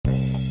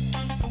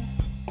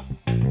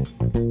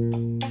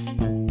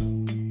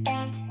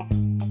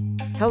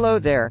Hello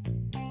there.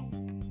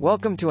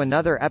 Welcome to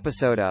another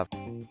episode of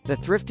the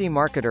Thrifty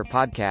Marketer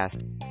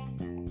Podcast.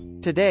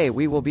 Today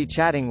we will be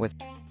chatting with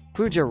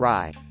Pooja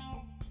Rai.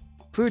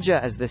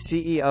 Pooja is the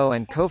CEO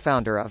and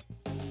co-founder of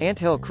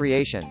Anthill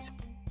Creations.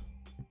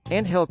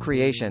 Anthill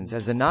Creations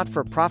is a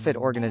not-for-profit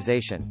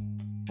organization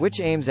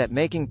which aims at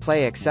making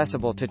play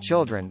accessible to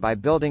children by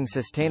building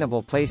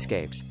sustainable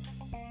playscapes.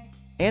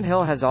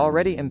 Anthill has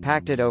already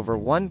impacted over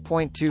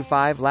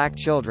 1.25 lakh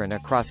children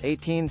across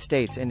 18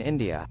 states in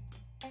India.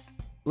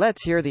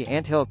 Let's hear the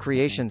Anthill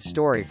Creations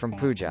story from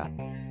Pooja.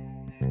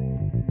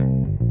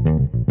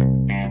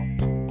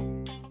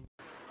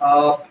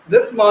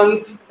 This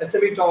month,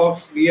 SME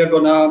Talks, we are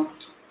gonna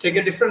take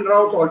a different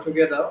route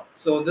altogether.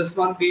 So this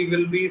month we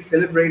will be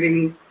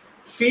celebrating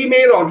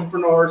female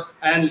entrepreneurs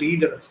and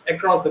leaders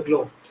across the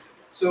globe.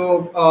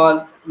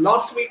 So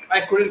last week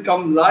I couldn't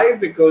come live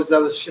because I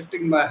was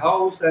shifting my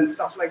house and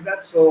stuff like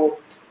that. So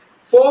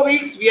 4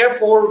 weeks, we have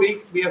 4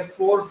 weeks. We have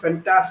 4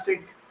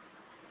 fantastic,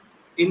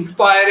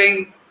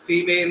 inspiring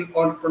female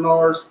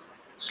entrepreneurs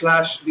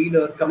 /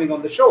 leaders coming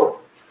on the show.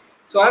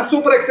 So I'm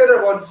super excited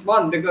about this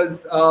month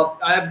because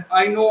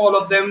I know all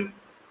of them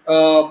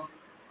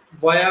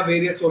via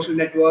various social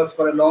networks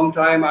for a long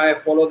time. I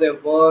follow their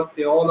work.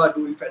 They all are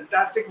doing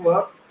fantastic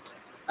work.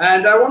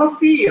 And I want to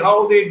see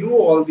how they do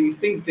all these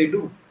things they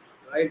do,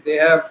 right? They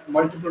have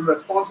multiple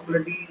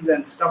responsibilities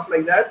and stuff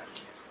like that,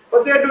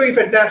 but they're doing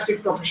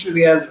fantastic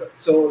professionally as well.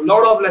 So a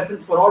lot of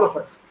lessons for all of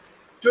us.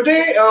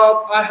 Today,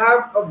 I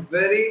have a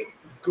very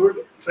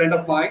good friend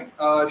of mine.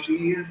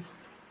 She is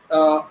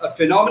a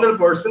phenomenal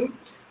person.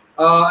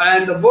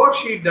 And the work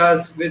she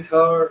does with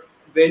her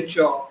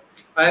venture,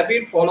 I have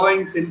been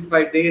following since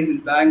my days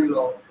in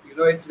Bangalore. You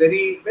know, it's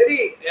very,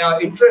 very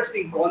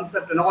interesting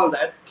concept and all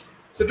that.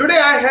 So today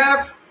I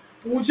have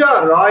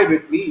Pooja Rai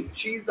with me.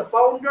 She's the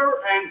founder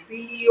and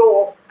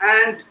CEO of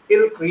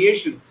Anthill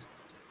Creations.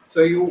 So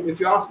if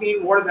you ask me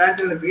what is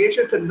Anthill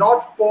Creations, it's a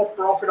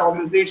not-for-profit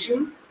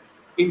organization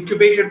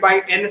incubated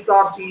by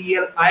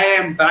NSRCEL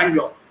IIM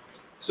Bangalore.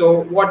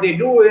 So what they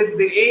do is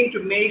they aim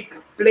to make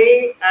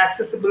play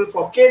accessible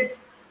for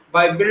kids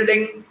by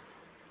building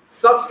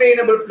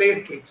sustainable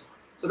playscapes.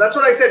 So that's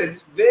what I said.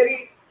 It's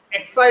very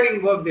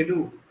exciting work they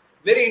do.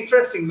 Very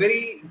interesting,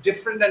 very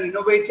different and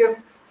innovative.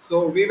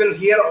 So we will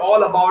hear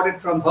all about it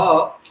from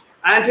her.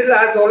 Anthill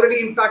has already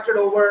impacted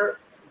over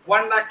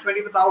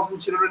 1,20,000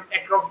 children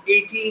across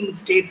 18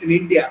 states in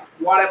India.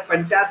 What a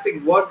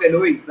fantastic work they're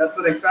doing. That's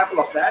an example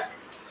of that.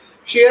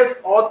 She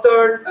has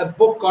authored a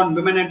book on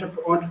women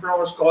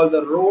entrepreneurs called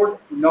The Road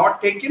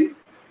Not Taken.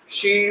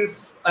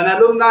 She's an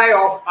alumni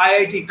of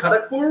IIT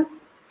Kharagpur.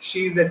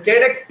 She's a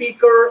TEDx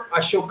speaker,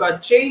 Ashoka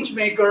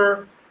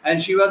Changemaker,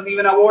 and she was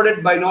even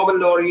awarded by Nobel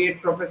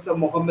laureate Professor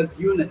Muhammad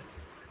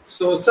Yunus.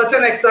 So such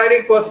an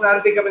exciting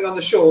personality coming on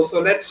the show. So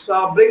let's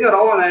bring her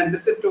on and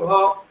listen to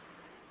her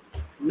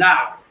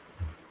now.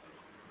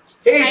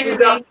 Hey,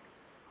 Pooja.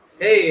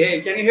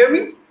 Hey, can you hear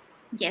me?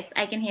 Yes,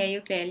 I can hear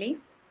you clearly.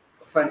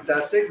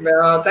 Fantastic.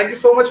 Thank you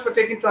so much for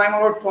taking time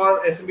out for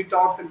SME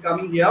Talks and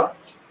coming here.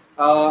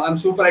 I'm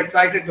super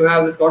excited to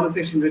have this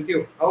conversation with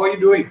you. How are you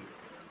doing?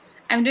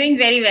 I'm doing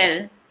very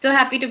well. So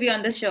happy to be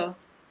on the show.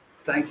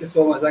 Thank you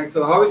so much.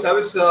 So how is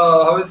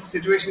the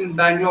situation in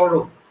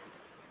Bangalore?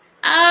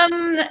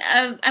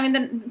 I mean,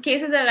 the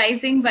cases are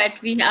rising, but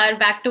we are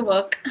back to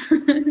work.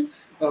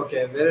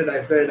 Okay, very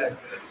nice, very nice.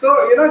 So,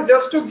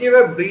 just to give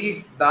a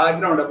brief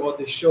background about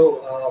the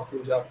show,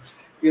 Pooja,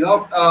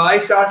 I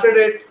started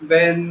it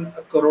when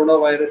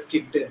coronavirus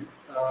kicked in.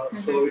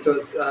 So it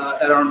was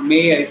around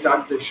May I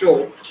started the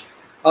show.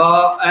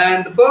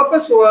 And the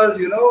purpose was,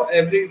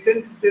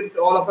 since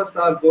all of us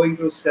are going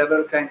through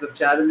several kinds of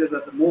challenges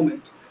at the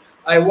moment,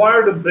 I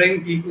wanted to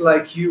bring people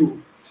like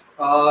you,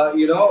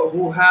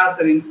 who has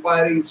an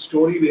inspiring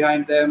story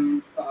behind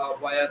them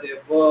via their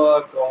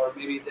work or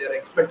maybe their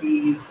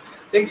expertise,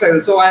 things like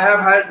that. So I have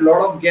had a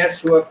lot of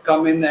guests who have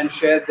come in and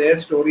shared their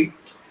story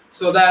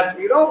so that,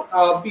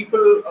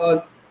 people,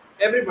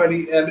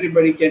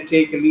 everybody can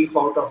take a leaf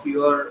out of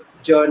your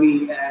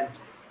journey and,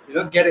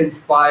 get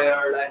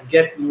inspired and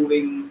get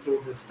moving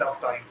through this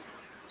tough times.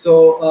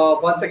 So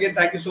once again,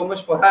 thank you so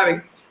much for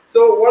having.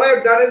 So what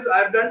I've done is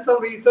I've done some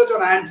research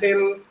on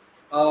Anthill,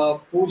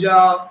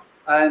 Pooja,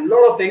 and a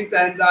lot of things,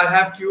 and I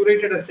have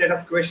curated a set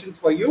of questions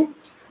for you,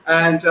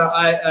 and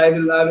I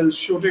will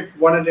shoot it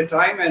one at a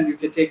time, and you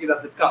can take it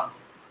as it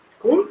comes.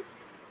 Cool?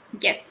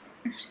 Yes.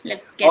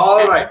 Let's get started.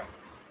 All right.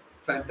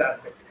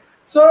 Fantastic.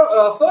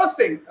 So first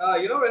thing, when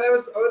I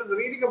was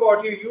reading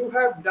about you, you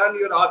have done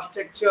your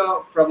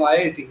architecture from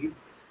IIT,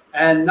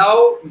 and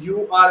now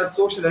you are a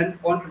social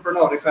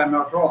entrepreneur, if I'm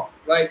not wrong,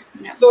 right?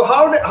 Yeah. So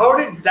how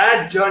did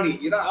that journey,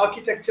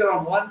 architecture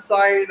on one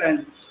side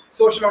and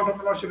social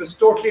entrepreneurship is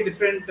totally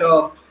different,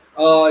 field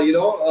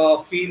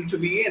to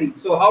be in.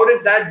 So how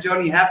did that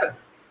journey happen?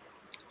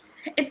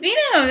 It's been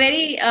a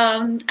very,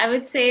 I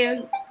would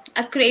say,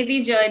 a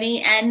crazy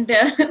journey, and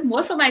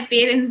more for my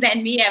parents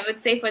than me, I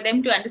would say, for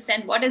them to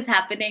understand what is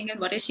happening and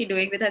what is she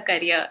doing with her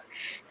career.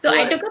 So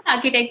I Right, took up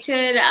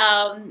architecture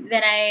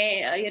when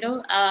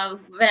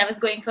I was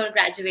going for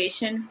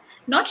graduation.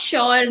 Not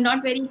sure,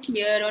 not very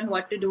clear on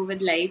what to do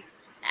with life,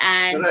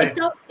 and right,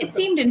 it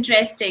seemed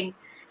interesting.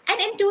 And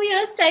in 2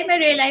 years' time, I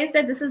realized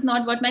that this is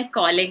not what my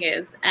calling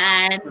is.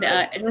 And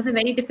right, it was a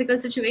very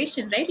difficult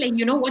situation, right? Like,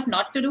 you know what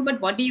not to do,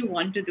 but what do you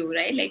want to do,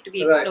 right? Like, to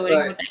be right, exploring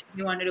right, what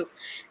you want to do.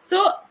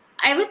 So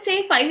I would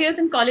say 5 years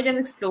in college, I've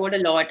explored a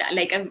lot.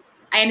 I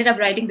ended up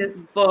writing this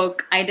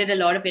book. I did a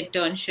lot of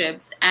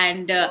internships,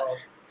 and wow,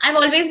 I've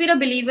always been a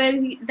believer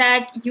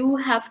that you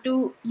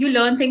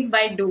learn things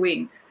by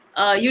doing.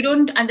 You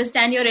don't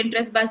understand your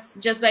interest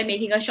just by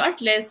making a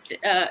short list,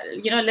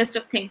 list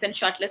of things and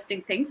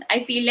shortlisting things.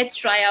 I feel let's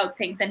try out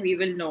things and we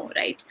will know,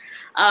 right?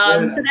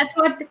 very So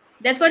nice.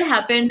 that's what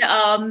happened.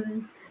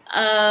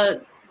 Uh,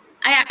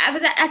 I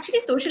was actually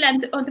social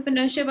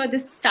entrepreneurship, or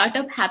this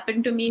startup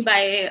happened to me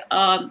by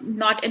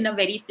not in a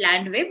very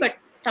planned way, but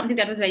something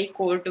that was very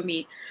core to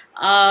me.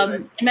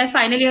 Right, In my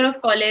final year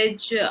of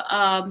college,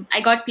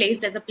 I got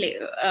placed as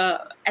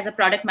a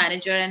product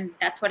manager, and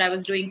that's what I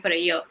was doing for a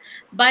year.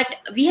 But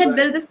we had right,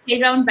 built this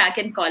playground back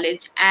in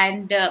college,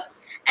 and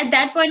at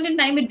that point in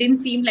time, it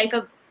didn't seem like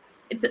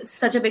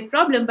such a big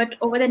problem. But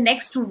over the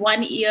next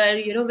 1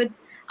 year, with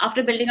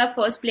after building our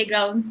first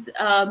playgrounds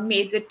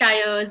made with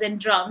tires and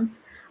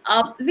drums,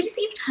 we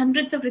received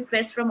hundreds of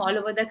requests from all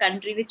over the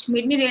country, which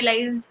made me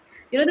realize,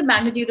 the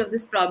magnitude of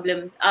this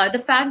problem. The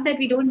fact that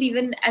we don't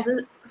even, as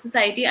a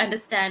society,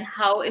 understand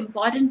how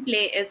important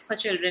play is for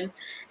children,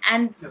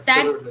 and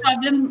that absolutely.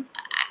 problem,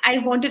 I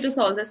wanted to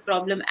solve this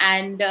problem.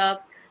 And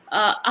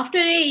after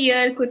a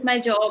year, quit my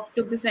job,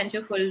 took this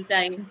venture full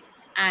time,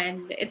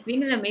 and it's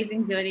been an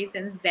amazing journey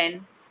since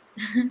then.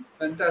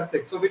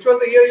 Fantastic. So, which was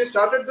the year you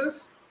started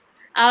this?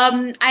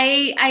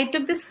 I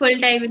took this full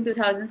time in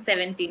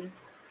 2017.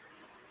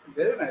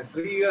 Very nice.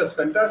 3 years.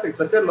 Fantastic.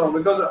 Such a long.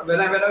 Because when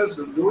I was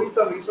doing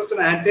some research on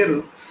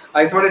Anthill,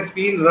 I thought it's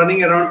been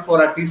running around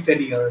for at least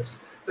 10 years.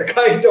 The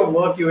kind of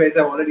work you guys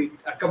have already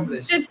So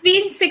accomplished. it's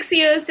been 6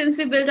 years since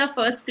we built our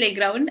first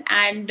playground,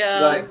 and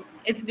Right.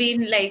 it's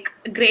been like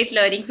great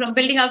learning from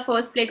building our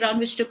first playground,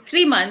 which took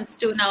 3 months,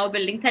 to now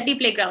building 30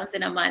 playgrounds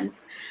in a month.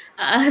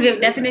 We've Very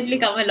definitely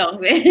nice. come a long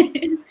way.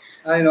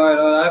 I know.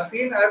 I've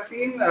seen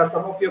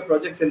some of your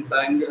projects in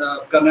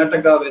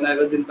Karnataka when I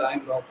was in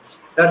Bangalore.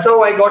 That's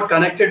how I got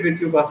connected with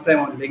you first time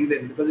on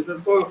LinkedIn because it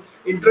was so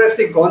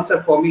interesting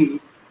concept for me.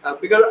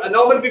 Because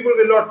normal people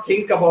will not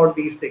think about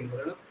these things.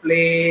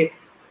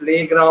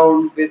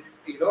 Playground with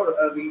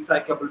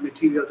recyclable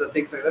materials and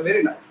things like that.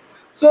 Very nice.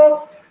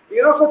 So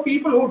for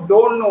people who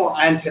don't know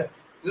Anthill,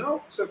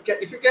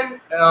 if you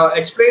can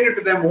explain it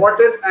to them, what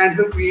is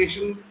Anthill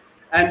Creations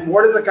and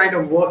what is the kind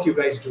of work you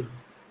guys do?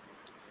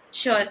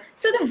 Sure.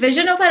 So the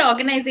vision of our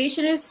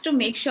organization is to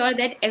make sure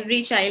that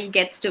every child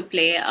gets to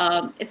play.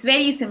 It's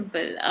very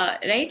simple,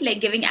 right?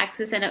 Like giving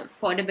access and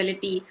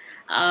affordability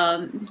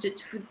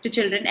to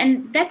children,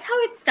 and that's how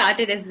it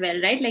started as well,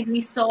 right? Like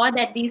we saw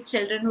that these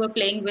children were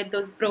playing with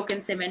those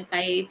broken cement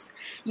pipes,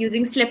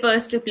 using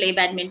slippers to play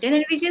badminton,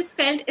 and we just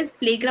felt, is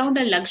playground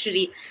a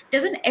luxury?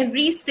 Doesn't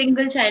every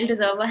single child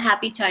deserve a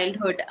happy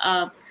childhood?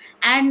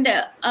 And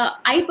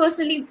I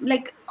personally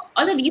like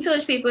all the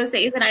research papers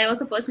says, and I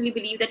also personally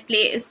believe that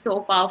play is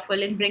so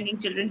powerful in bringing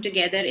children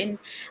together, in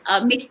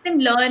making them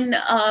learn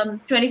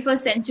 21st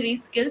century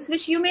skills,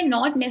 which you may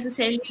not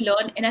necessarily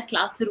learn in a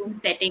classroom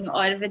setting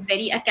or with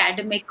very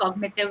academic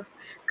cognitive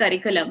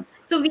curriculum.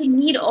 So we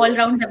need all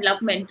round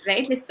development,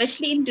 right?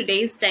 Especially in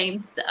today's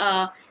times.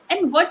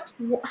 And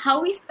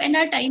how we spend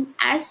our time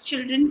as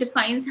children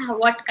defines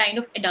what kind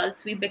of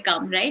adults we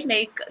become, right?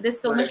 Like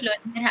there's so much Right.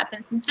 learning that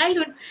happens in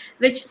childhood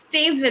which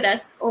stays with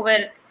us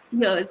over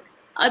years.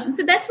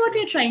 So that's what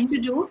we're trying to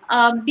do.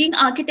 Being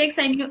architects,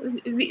 I knew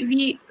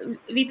we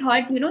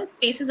thought,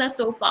 spaces are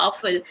so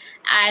powerful,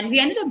 and we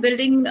ended up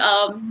building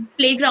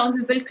playgrounds.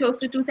 We built close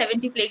to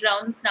 270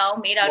 playgrounds now,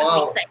 made out of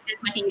Wow.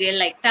 recycled material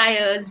like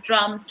tires,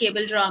 drums,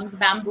 cable drums,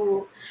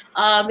 bamboo.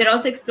 We're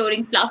also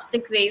exploring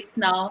plastic waste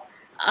now.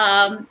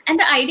 And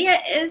the idea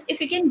is,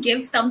 if you can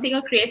give something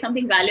or create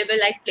something valuable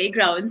like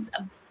playgrounds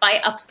by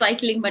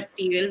upcycling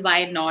material,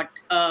 why not?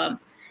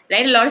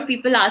 Right? A lot of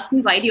people ask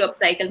me, why do you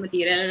upcycle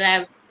material?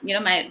 And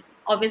my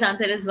obvious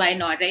answer is, why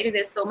not? Right?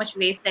 There's so much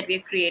waste that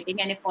we're creating,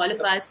 and if all of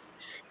us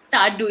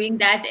start doing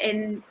that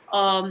in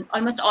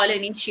almost all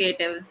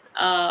initiatives,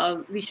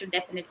 we should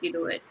definitely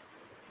do it.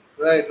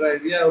 Right,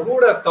 right. Yeah, who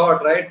would have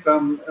thought, right?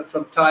 From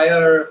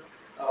tire,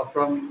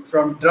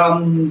 from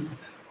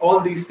drums, all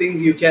these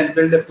things you can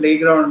build a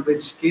playground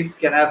which kids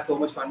can have so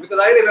much fun. Because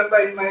I remember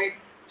in my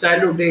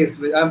childhood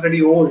days, I'm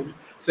pretty old.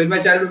 So in my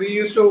childhood, we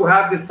used to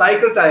have this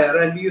cycle tire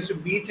and we used to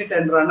beat it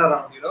and run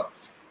around.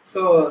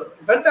 So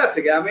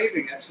fantastic,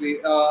 amazing actually.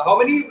 How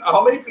many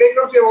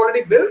playgrounds you have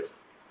already built?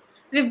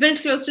 We've built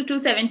close to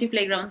 270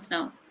 playgrounds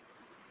now.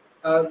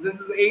 This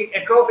is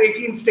across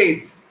 18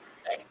 states.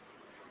 Yes.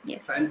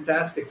 Yes.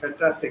 Fantastic,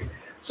 fantastic.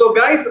 So,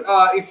 guys,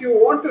 if you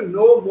want to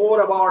know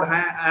more about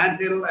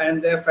Anthill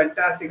and their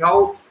fantastic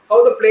how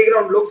the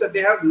playground looks, and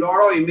they have a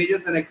lot of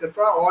images and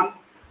etc. on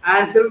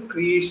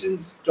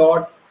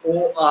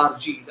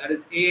anthillcreations.org. That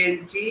is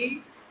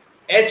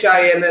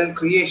ANTHILL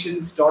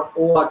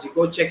creations.org.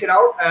 Go check it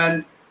out,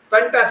 and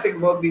fantastic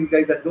work these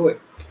guys are doing.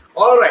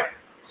 All right.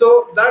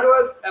 So that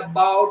was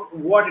about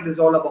what it is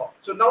all about.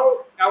 So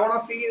now I want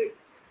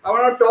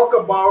to talk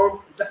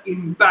about the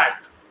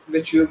impact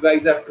which you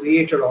guys have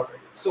created already.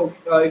 So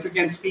if you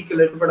can speak a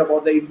little bit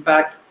about the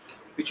impact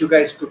which you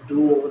guys could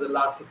do over the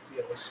last 6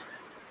 years.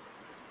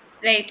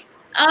 Right.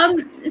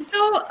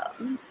 So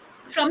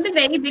from the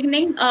very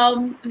beginning,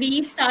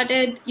 we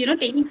started,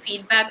 taking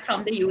feedback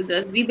from the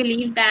users. We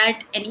believe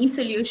that any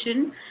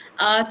solution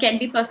can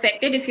be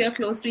perfected if you're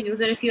close to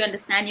user, if you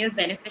understand your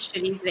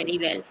beneficiaries very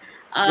well.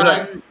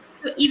 Right.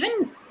 So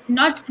even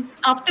not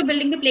after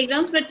building the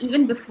playgrounds, but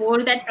even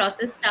before that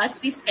process starts,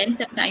 we spend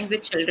some time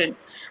with children.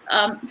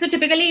 So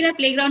typically in a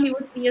playground, you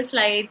would see a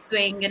slide,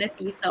 swing, and a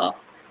seesaw.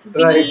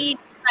 Right. We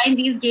find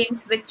these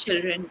games with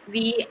children.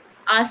 We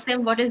ask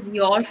them, what is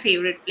your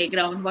favorite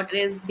playground? What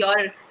is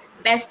the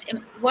best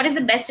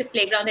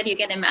playground that you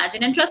can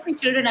imagine? And trust me,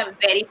 children are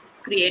very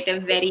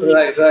creative, very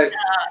Right.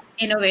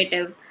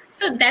 innovative.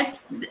 So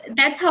that's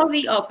how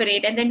we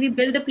operate, and then we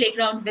build the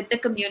playground with the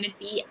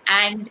community,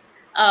 and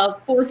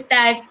post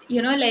that,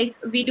 like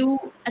we do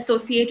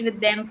associate with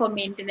them for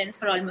maintenance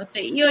for almost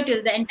a year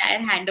till the entire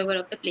handover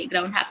of the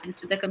playground happens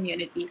to the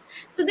community.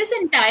 So this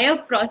entire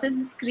process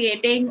is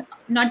creating,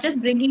 not just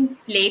bringing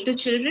play to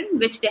children,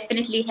 which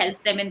definitely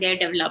helps them in their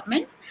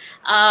development.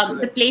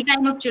 The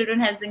playtime of children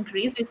has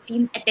increased. We've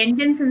seen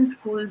attendance in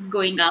schools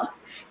going up.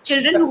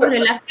 Children who were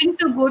reluctant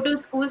to go to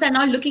schools are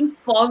now looking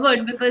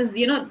forward, because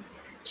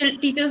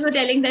teachers were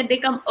telling that they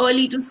come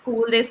early to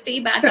school, they stay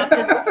back after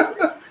this.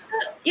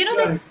 So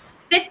Nice.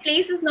 that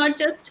place is not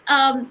just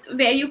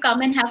where you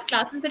come and have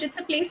classes, but it's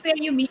a place where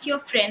you meet your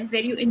friends,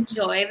 where you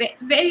enjoy,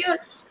 where you're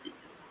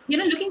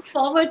looking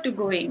forward to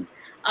going.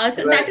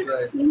 So that is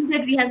something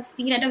that we have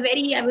seen at a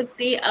very, I would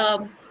say,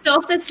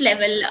 surface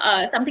level,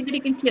 something that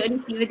you can clearly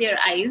see with your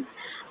eyes.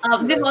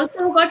 We've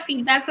also got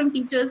feedback from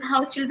teachers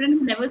how children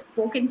who never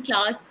spoke in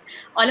class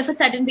all of a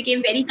sudden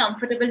became very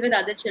comfortable with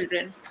other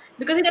children,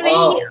 because in a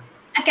very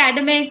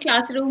academic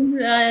classroom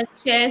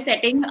chair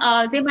setting,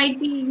 they might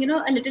be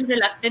a little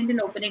reluctant in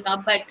opening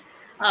up, but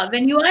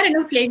when you are in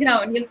a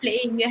playground, you're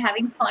playing, you're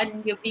having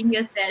fun, you're being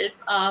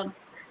yourself.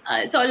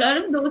 So a lot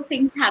of those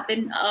things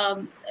happen,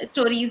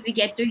 stories we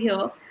get to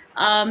hear.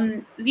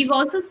 We've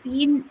also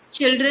seen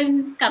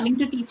children coming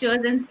to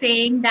teachers and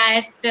saying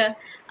that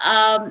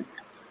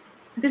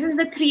this is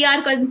the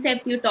 3R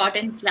concept you taught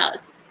in class.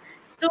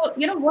 So,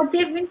 what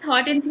they've been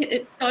taught in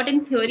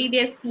theory,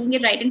 they're seeing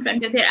it right in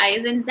front of their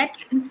eyes, and that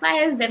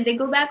inspires them. They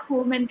go back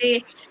home and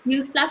they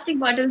use plastic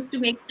bottles to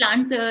make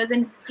planters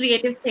and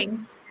creative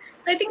things.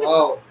 So I think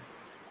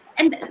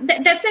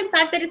that's the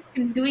impact that it's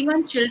doing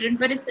on children,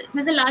 but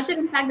there's a larger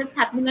impact that's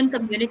happening on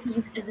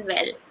communities as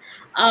well.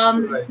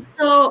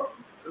 So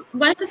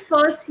one of the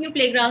first few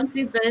playgrounds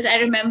we built, I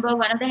remember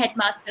one of the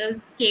headmasters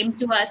came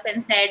to us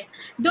and said,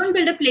 "Don't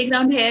build a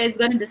playground here, it's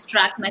going to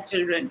distract my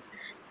children."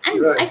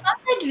 And I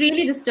found that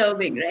really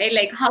disturbing, right?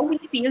 Like how we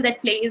feel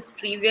that play is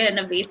trivial and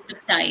a waste of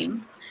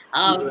time.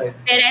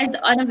 Whereas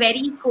on a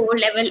very core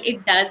level,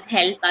 it does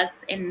help us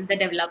in the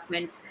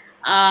development.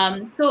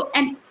 And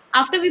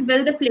after we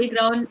built the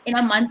playground, in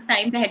a month's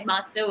time, the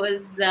headmaster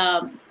was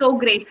so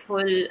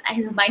grateful.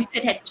 His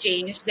mindset had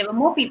changed. There were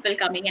more people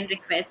coming and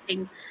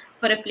requesting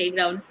for a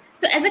playground.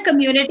 So as a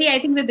community,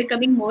 I think we're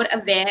becoming more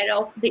aware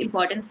of the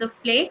importance of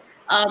play.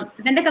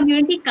 When the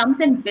community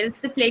comes and builds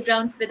the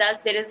playgrounds with us,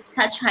 there is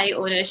such high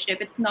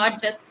ownership. It's not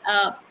just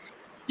a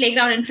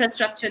playground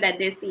infrastructure that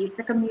they see. It's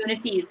a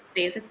community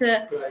space.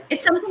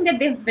 It's something that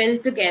they've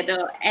built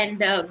together,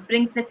 and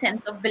brings that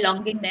sense of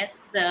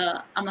belongingness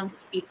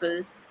amongst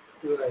people.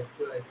 Right.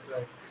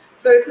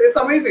 So it's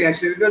amazing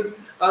actually, because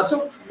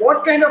so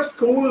what kind of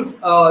schools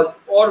or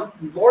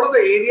what are the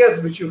areas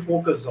which you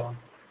focus on,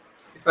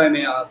 if I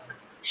may ask?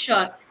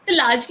 Sure. So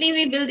largely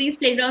we build these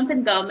playgrounds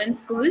in government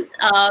schools.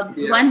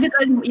 One,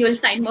 because you will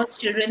find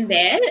most children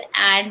there,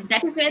 and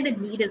that is where the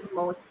need is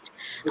most.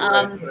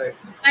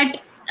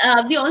 But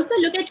we also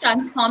look at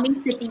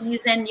transforming cities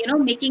and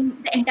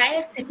making the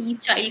entire city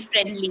child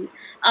friendly.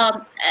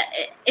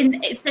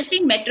 Especially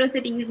in metro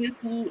cities, you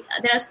see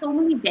there are so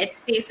many dead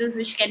spaces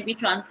which can be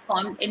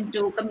transformed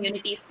into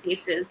community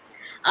spaces.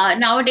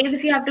 Nowadays,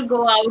 if you have to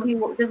go out,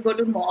 you just go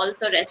to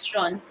malls or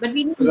restaurants. But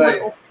we need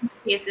more open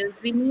spaces.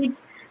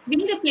 We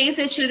need a place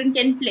where children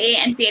can play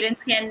and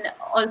parents can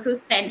also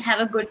have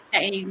a good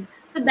time.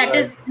 So that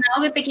is, now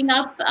we're picking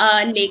up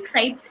lake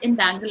sites in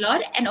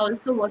Bangalore, and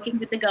also working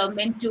with the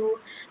government to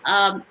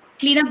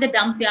clean up the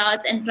dump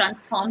yards and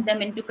transform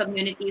them into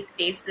community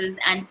spaces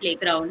and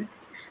playgrounds.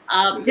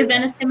 We've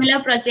done a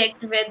similar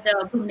project with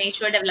the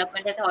Bhubaneswar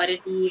Development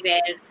Authority,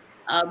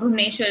 where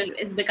Bhubaneswar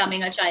is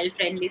becoming a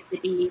child-friendly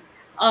city,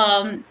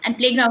 and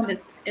playground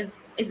is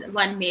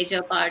one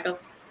major part of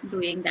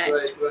doing that.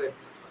 Right.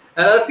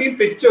 And I've seen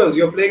pictures.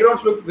 Your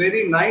playgrounds look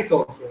very nice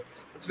also.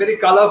 It's very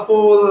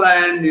colorful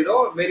and very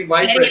Very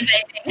vibrant.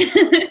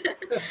 inviting.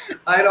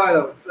 I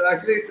know. So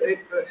actually,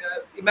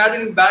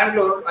 imagine in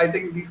Bangalore. I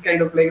think these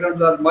kind of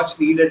playgrounds are much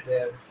needed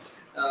there.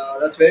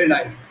 That's very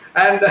nice.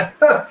 And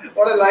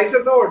on a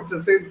lighter note,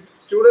 since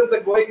students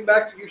are going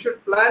back, you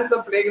should plan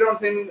some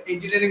playgrounds in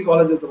engineering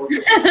colleges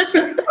also.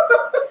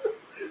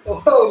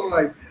 All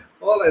right.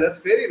 All right. That's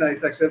very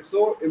nice, actually. I'm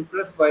so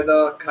impressed by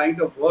the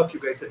kind of work you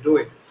guys are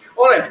doing.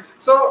 All right.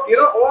 So,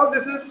 all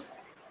this is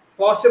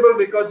possible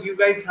because you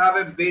guys have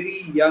a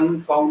very young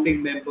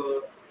founding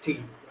member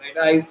team, right?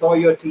 I saw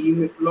your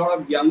team, a lot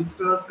of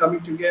youngsters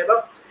coming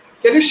together.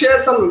 Can you share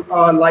some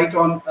light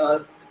on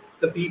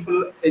the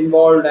people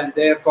involved and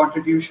their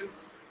contribution?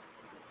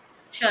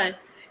 Sure.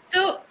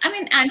 So, I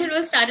mean, Anthill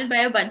was started by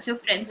a bunch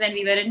of friends when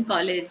we were in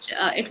college.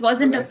 It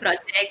wasn't a Right.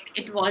 project,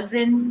 it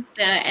wasn't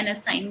an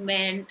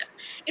assignment.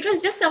 It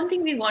was just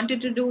something we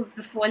wanted to do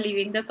before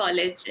leaving the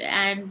college.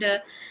 And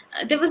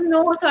there was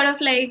no sort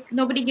of like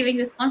nobody giving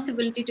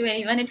responsibility to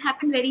anyone. It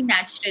happened very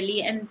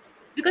naturally. And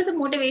because the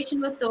motivation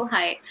was so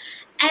high.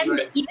 And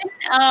Right.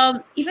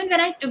 even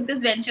when I took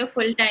this venture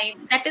full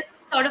time, that is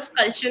sort of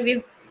culture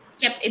we've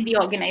kept in the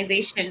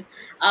organization.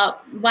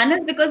 One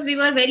is because we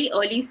were very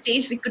early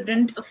stage, we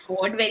couldn't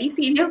afford very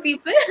senior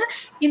people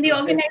in the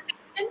Right.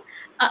 organization.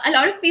 A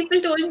lot of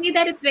people told me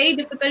that it's very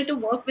difficult to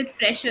work with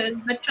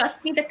freshers, but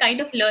trust me, the kind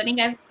of learning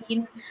I've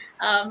seen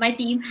my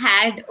team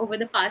had over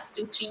the past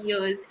 2 3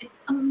 years, it's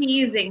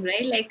amazing,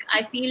 right? Like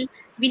I feel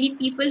we need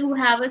people who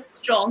have a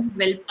strong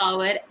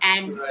willpower,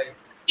 and Right.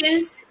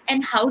 skills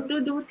and how to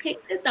do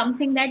things is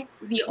something that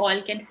we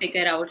all can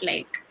figure out.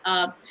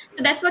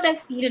 So that's what I've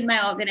seen in my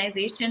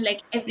organization.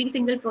 Like every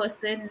single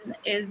person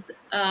is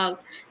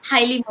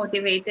highly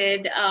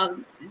motivated,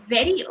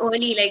 very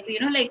early. Like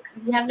like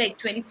we have like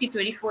 23,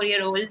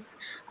 24-year-olds,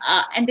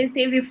 and they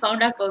say we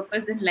found our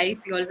purpose in life.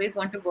 We always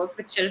want to work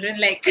with children.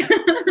 Like That's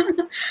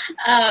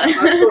uh,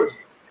 good.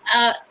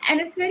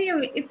 and it's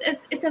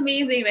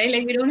amazing, right?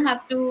 Like we don't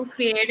have to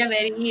create a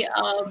very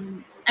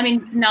I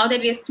mean, now that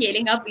we're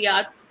scaling up, we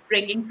are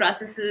bringing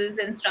processes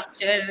and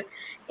structure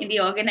in the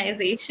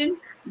organization.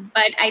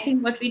 But I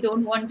think what we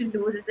don't want to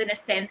lose is, in a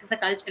sense, is the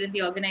culture in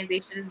the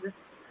organization, is this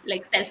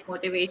like self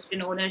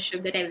motivation,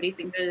 ownership that every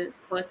single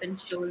person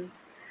shows,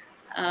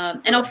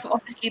 and Right.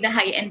 obviously the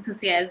high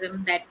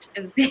enthusiasm that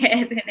is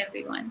there in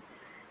everyone.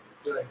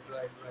 Right,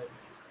 right, right.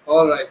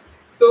 All right.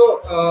 So,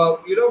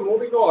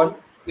 moving on,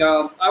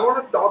 I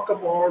want to talk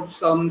about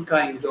some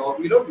kind of,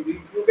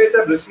 you guys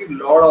have received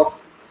a lot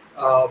of,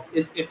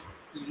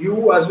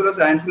 you as well as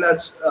Anthill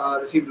has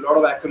received a lot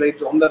of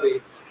accolades on the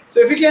way. So,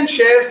 if you can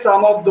share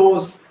some of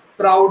those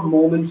proud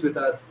moments with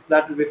us,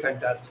 that would be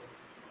fantastic.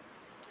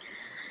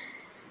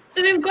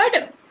 So we've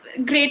got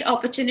great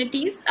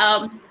opportunities.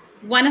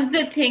 One of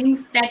the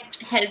things that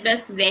helped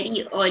us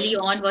very early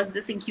on was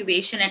this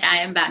incubation at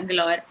IIM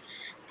Bangalore.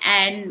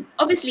 And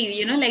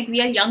obviously, like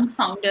we are young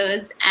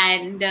founders,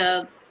 and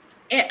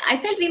I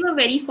felt we were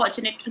very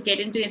fortunate to get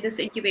into this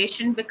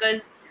incubation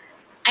because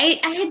I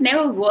had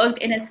never worked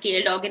in a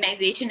scaled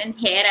organization, and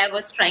here I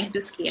was trying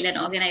to scale an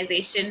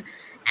organization.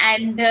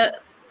 And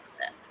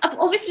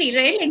obviously,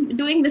 right, like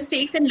doing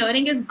mistakes and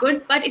learning is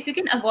good, but if you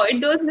can avoid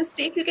those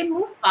mistakes, you can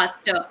move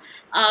faster.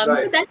 So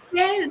Right, that's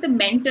where the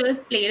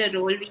mentors played a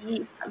role.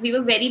 We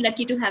were very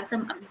lucky to have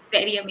some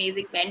very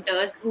amazing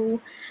mentors who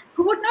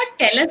would not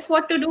tell us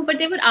what to do, but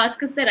they would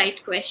ask us the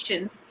right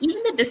questions.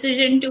 Even the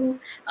decision to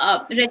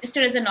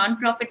register as a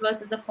non-profit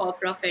versus a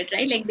for-profit,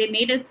 right? Like they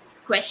made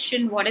us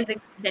question what is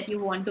it that you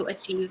want to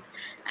achieve.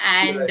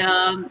 And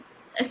right,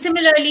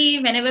 similarly,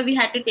 whenever we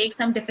had to take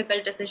some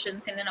difficult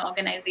decisions in an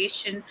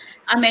organization,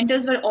 our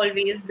mentors were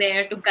always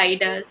there to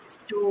guide us,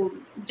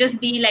 to just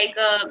be like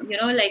a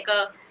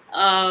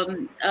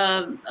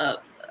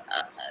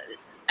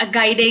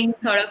guiding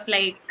sort of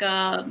like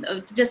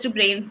just to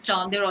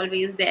brainstorm. They're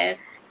always there.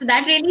 So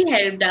that really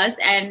helped us.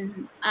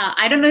 And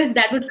I don't know if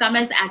that would come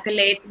as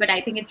accolades, but I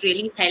think it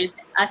really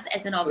helped us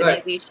as an right,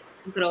 organization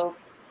grow.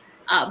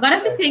 One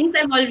of the right. things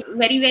I'm all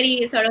very,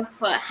 very sort of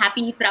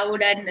happy,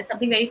 proud, and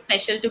something very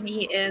special to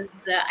me is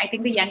I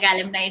think the Young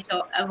Alumni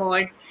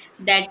Award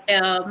that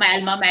my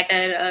alma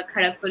mater,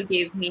 Kharagpur,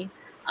 gave me.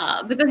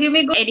 Because you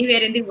may go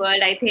anywhere in the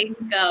world, I think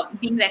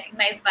being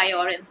recognized by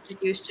your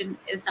institution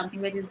is something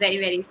which is very,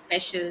 very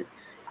special.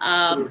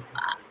 Um, Absolutely.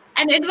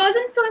 and it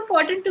wasn't so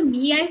important to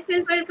me, I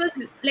feel, but it was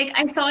like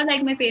I saw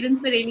like my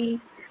parents were really,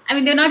 I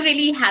mean, they're not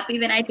really happy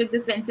when I took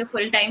this venture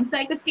full time. So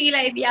I could see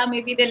like, yeah,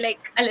 maybe they're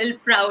like a little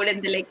proud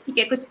and they're like, "ठीक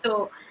है, कुछ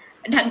तो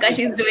ढंग का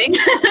she's doing."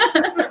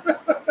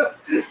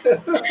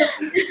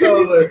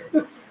 All right.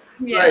 Right.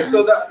 Yeah,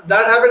 So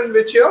that happened in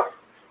which year?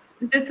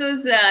 this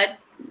was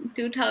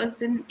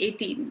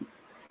 2018.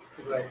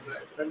 Right,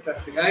 right.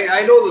 Fantastic.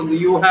 I know that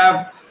you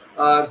have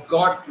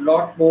got a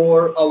lot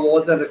more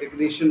awards and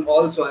recognition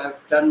also. I have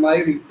done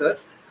my research,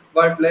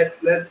 but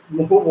let's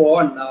move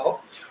on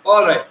now.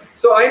 All right.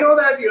 So I know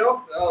that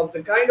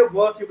the kind of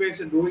work you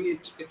guys are doing,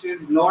 it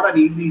is not an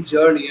easy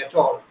journey at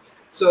all.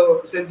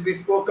 So since we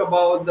spoke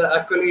about the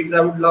accolades,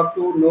 I would love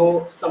to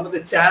know some of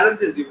the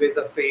challenges you guys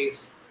have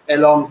faced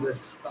along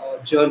this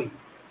journey.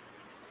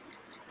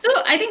 So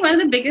I think one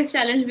of the biggest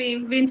challenge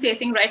we've been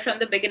facing right from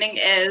the beginning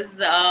is,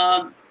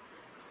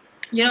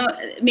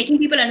 making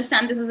people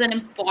understand this is an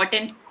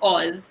important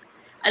cause.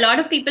 A lot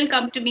of people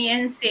come to me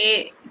and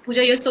say,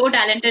 Pooja, you're so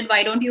talented.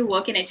 Why don't you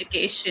work in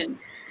education?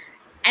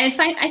 And I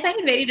find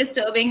it very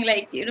disturbing.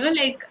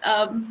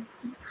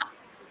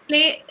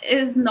 Play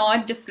is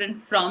not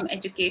different from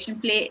education.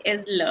 Play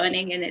is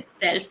learning in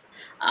itself.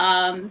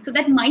 So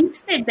that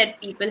mindset that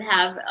people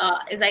have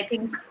is, I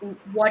think,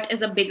 what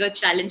is a bigger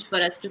challenge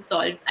for us to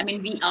solve. I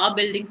mean, we are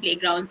building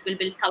playgrounds. We'll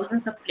build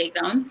thousands of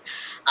playgrounds,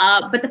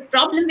 but the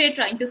problem we're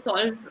trying to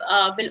solve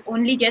will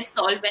only get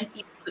solved when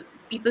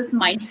people's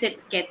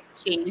mindset gets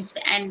changed.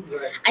 And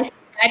Right. I think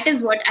that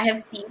is what I have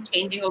seen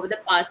changing over the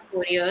past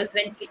 4 years,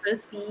 when people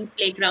see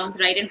playgrounds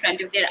right in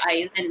front of their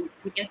eyes and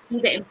we can see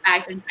the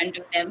impact in front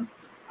of them.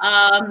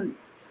 um,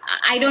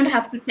 I don't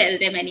have to tell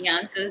them any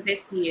answers; they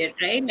see it,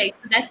 right? Like,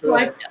 so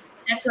Right.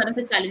 that's one of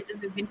the challenges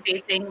we've been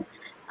facing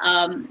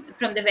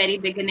from the very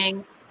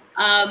beginning.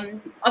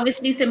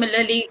 Obviously,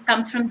 similarly,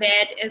 comes from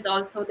that is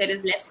also there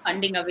is less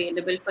funding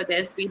available for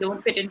this. We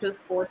don't fit into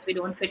sports, we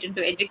don't fit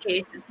into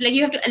education. So, like,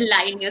 you have to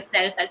align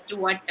yourself as to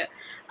where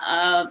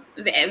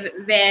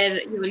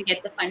you will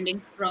get the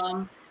funding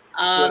from.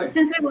 Right.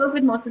 Since we work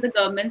with most of the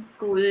government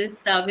schools,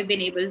 we've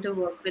been able to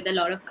work with a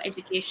lot of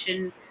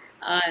education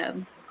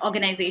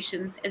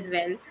organizations as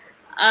well.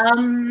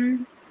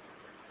 Um,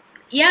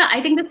 yeah, I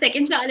think the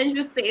second challenge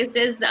we've faced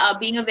is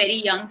being a very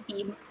young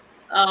team,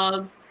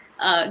 uh,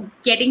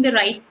 getting the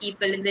right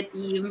people in the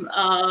team.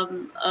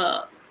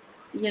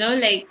 You know,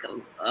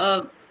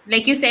 uh,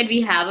 like you said,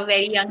 we have a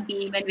very young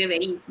team and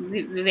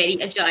we're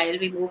very agile.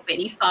 We move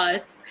very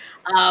fast,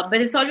 but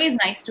it's always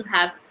nice to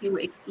have few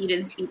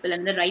experienced people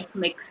and the right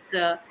mix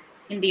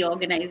in the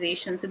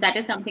organization. So that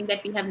is something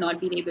that we have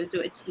not been able to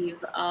achieve,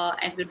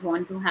 and would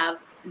want to have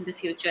in the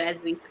future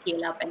as we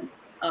scale up and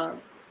uh,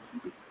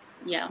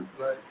 yeah.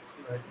 Right,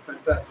 right.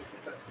 Fantastic,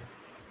 fantastic.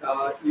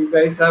 You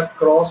guys have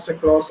crossed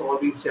across all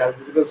these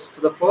challenges because for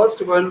the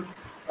first one,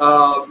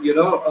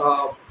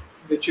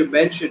 which you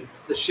mentioned,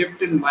 the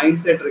shift in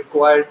mindset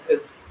required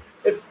is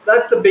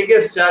that's the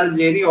biggest challenge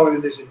any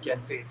organization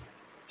can face.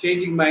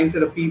 Changing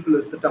mindset of people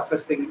is the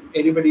toughest thing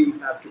anybody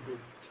have to do.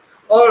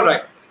 All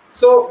right.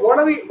 So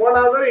one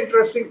other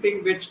interesting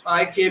thing which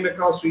I came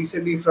across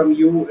recently from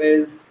you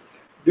is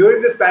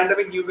during this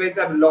pandemic, you guys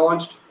have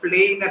launched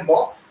Play in a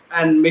Box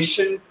and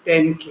Mission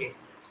 10K.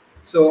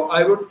 So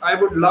I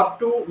would love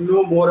to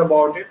know more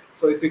about it.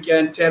 So if you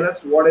can tell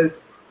us what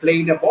is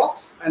Play in a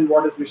Box and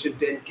what is Mission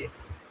 10K.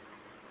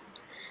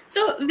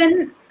 So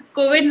when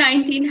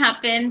COVID-19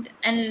 happened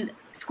and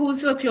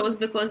schools were closed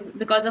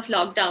because of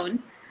lockdown,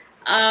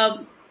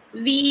 um,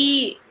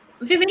 we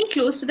we're very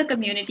close to the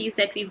communities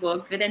that we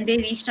worked with, and they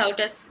reached out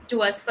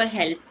to us for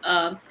help.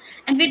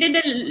 And we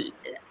did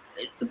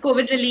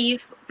COVID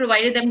relief,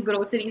 provided them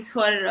groceries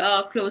for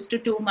close to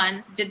 2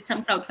 months, did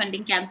some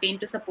crowdfunding campaign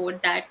to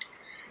support that.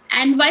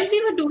 And while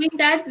we were doing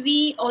that,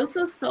 we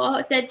also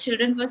saw that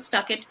children were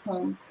stuck at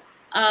home.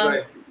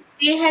 Right.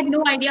 They had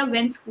no idea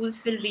when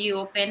schools will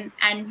reopen,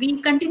 and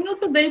we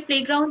continued to build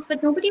playgrounds,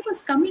 but nobody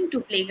was coming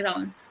to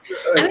playgrounds.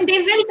 I Right. mean,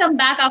 they will come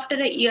back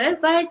after a year,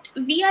 but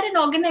we are an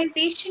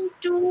organization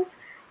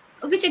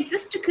which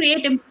exists to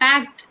create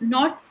impact,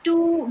 not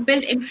to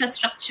build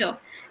infrastructure.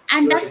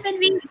 And Right. that's when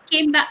we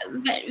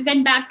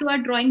went back to our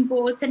drawing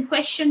boards and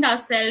questioned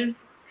ourselves,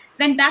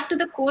 went back to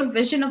the core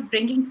vision of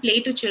bringing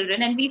play to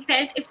children. And we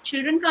felt, if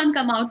children can't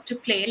come out to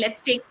play,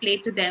 let's take play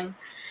to them.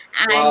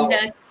 And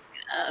Wow.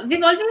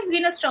 we've always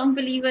been a strong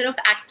believer of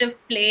active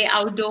play,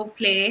 outdoor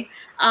play,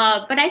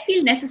 but I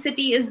feel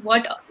necessity is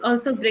what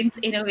also brings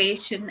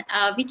innovation.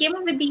 We came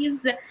up with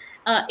these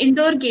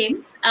indoor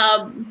games,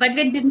 but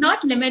we did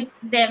not limit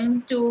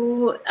them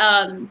to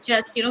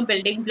just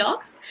building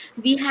blocks.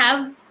 We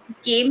have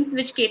games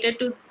which cater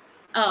to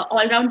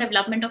all-round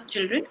development of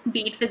children,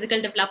 be it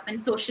physical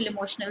development, social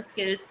emotional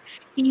skills,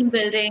 team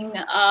building,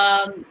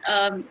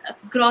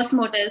 gross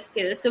motor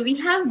skills. So we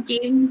have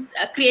games,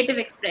 creative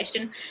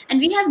expression, and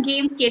we have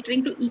games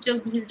catering to each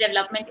of these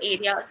development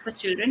areas for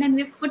children, and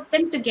we've put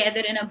them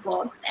together in a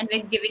box, and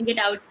we're giving it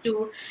out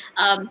to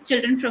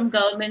children from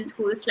government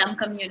schools, slum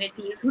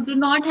communities who do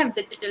not have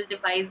digital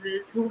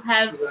devices,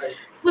 Right.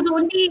 whose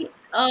only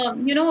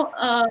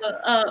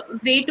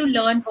way to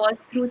learn was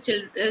through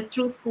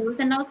schools,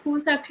 and now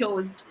schools are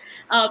closed.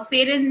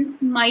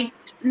 Parents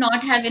might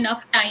not have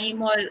enough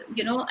time, or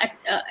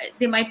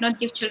they might not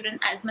give children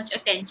as much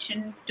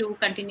attention to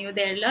continue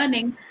their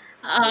learning.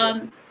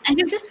 Right. And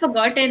we've just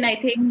forgotten, I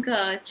think,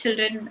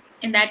 children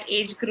in that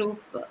age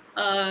group.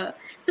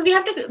 So we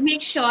have to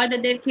make sure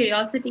that their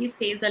curiosity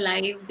stays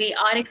alive. They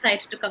are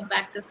excited to come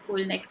back to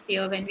school next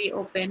year when we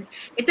open.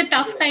 It's a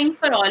tough Right. time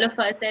for all of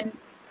us, and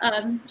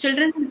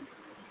children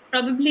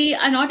probably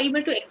are not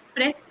able to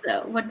express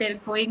what they're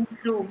going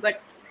through,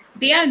 but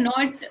they are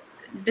not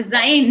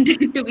designed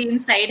to be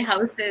inside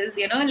houses,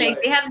 like Right.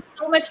 they have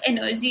so much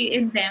energy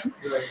in them.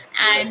 Right.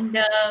 And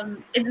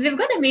we've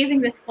got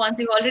amazing response.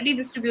 We've already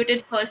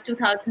distributed first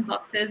 2,000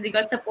 boxes. We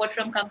got support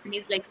from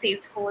companies like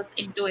Salesforce,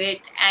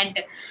 Intuit,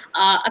 and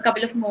a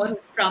couple of more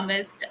who've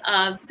promised.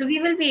 So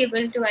we will be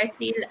able to, I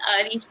feel,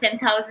 reach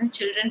 10,000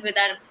 children with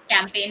our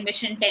campaign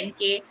Mission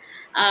 10K.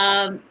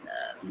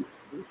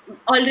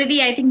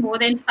 Already, I think more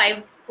than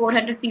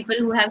 400 people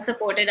who have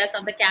supported us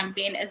on the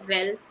campaign as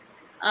well.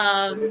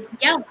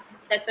 Yeah,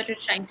 that's what we're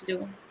trying to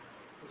do.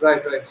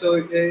 Right, right.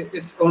 So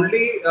it's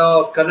only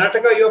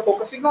Karnataka you're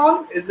focusing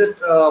on? Is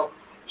it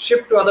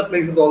shipped to other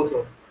places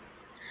also?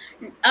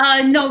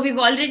 No, we've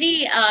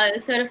already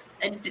sort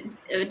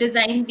of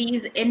designed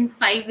these in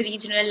 5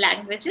 regional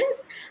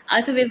languages.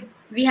 So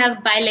we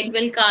have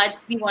bilingual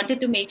cards. We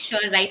wanted to make sure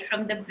right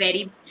from the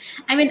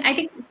I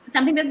think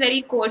something that's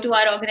very core to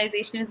our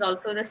organization is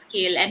also the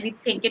scale, and we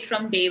think it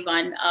from day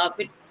one.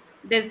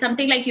 There's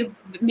something like you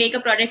make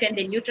a product and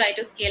then you try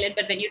to scale it,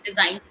 but when you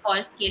design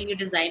for scale, you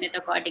design it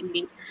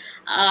accordingly.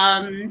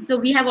 So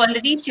we have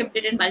already shipped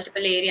it in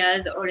multiple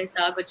areas: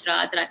 Odisha,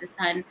 Gujarat,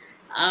 Rajasthan.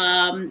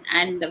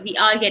 And we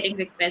are getting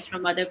requests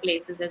from other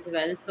places as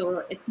well.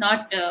 So it's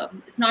not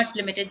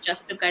limited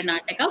just to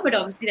Karnataka, but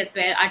obviously that's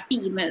where our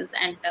team is,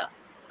 and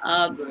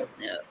Right.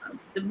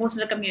 most of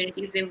the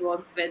communities we've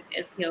worked with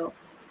is here.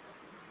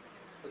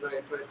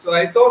 Right, right. So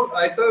I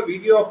saw a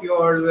video of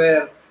yours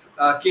where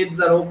kids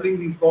are opening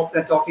these boxes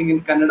and talking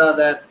in Kannada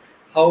that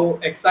how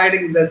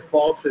exciting this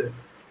box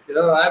is.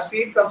 I've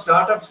seen some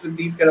startups with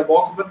these kind of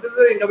boxes, but this is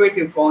an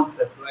innovative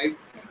concept, right?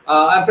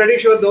 I'm pretty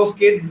sure those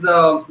kids,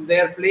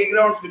 their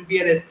playgrounds will be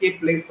an escape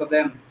place for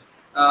them,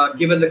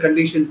 given the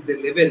conditions they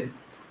live in.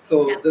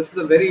 So Yeah. this is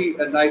a very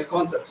nice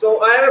concept.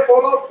 So I have a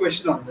follow-up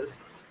question on this.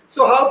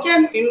 So how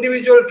can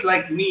individuals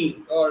like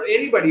me or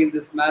anybody in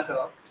this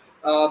matter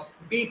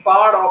be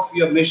part of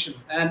your mission,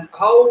 and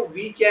how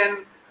we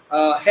can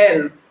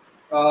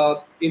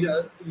help in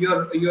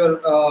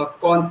your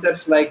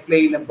concepts like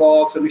Play in a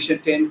Box or Mission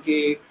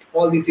 10K,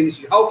 all these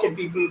things? How can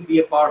people be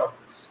a part of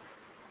this?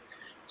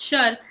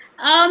 Sure.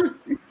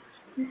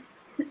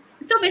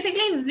 So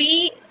basically,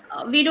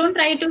 we don't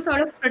try to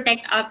sort of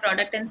protect our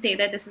product and say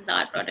that this is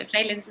our product,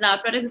 right? Like, this is our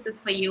product, this is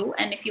for you,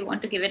 and if you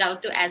want to give it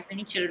out to as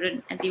many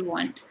children as you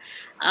want,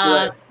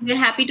 Right. we're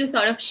happy to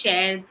sort of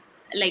share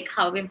like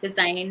how we've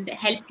designed,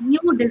 help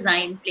you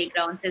design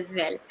playgrounds as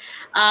well.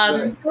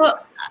 Right. So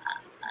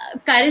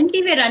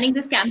currently we're running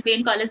this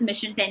campaign called as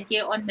Mission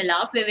 10K on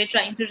Milap, where we're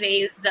trying to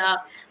raise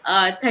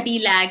 30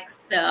 lakhs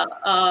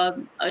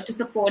to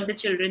support the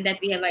children that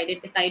we have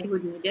identified who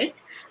need it.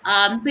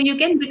 So you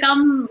can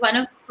become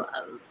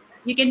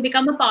you can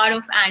become a part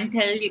of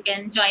Anthill. You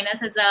can join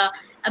us as a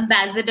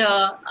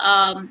ambassador,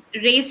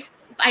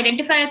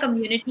 identify a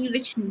community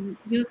which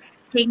you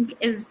think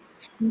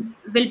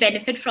will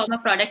benefit from a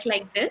product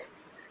like this.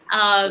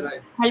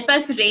 Right. Help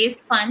us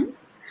raise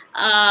funds,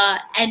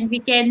 and we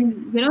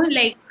can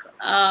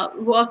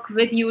work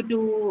with you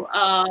to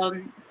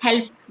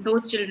help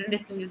those children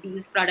receive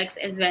these products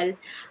as well.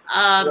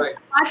 Right.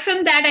 Apart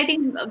from that, I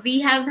think we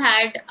have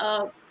had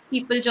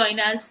people join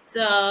us.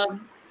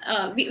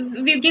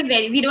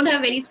 We don't have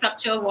a very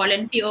structured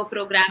volunteer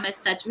program as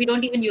such. We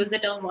don't even use the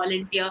term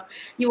volunteer.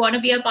 You want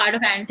to be a part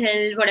of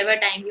Anthill, whatever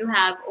time you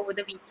have over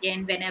the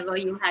weekend, whenever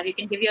you have, you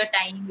can give your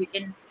time, you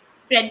can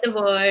spread the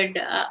word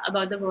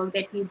about the work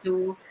that we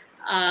do.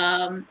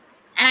 And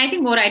I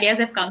think more ideas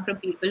have come from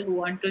people who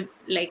want to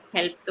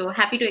help. So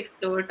happy to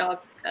explore,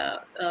 talk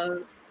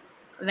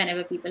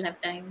whenever people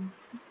have time.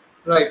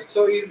 Right.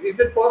 So is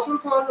it possible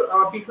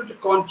for people to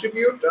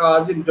contribute,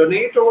 as in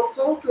donate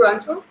also to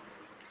Anthill?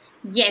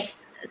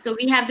 Yes. So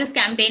we have this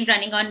campaign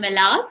running on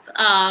Milap,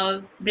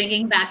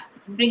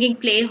 bringing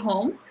play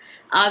home,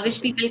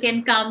 which people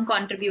can come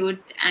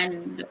contribute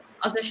and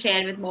also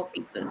share with more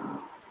people.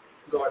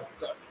 Got it.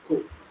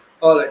 Cool.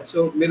 All right.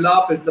 So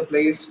Milap is the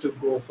place to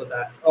go for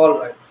that. All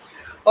right.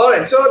 All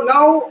right. So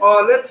now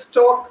let's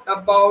talk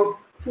about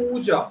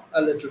Pooja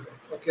a little bit.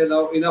 Okay.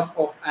 Now enough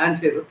of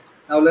Anthill.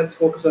 Now let's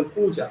focus on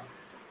Pooja.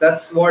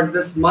 That's what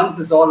this month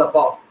is all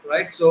about,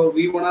 right? So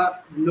we want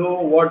to know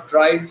what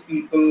drives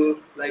people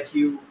like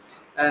you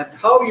and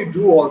how you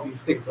do all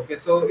these things. Okay.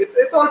 So it's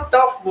all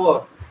tough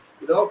work,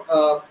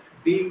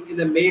 being in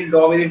a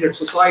male-dominated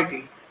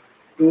society,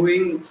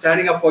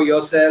 standing up for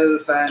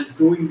yourself and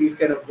doing these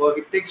kind of work.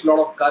 It takes a lot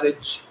of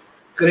courage,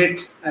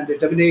 grit, and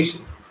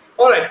determination.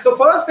 All right. So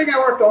first thing I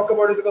want to talk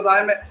about is, because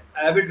I'm an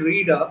avid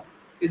reader,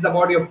 is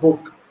about your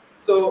book.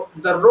 So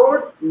The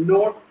Road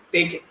Note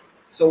Taken.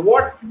 So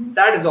what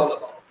that is all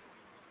about?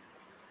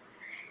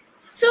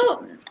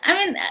 So,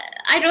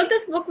 I wrote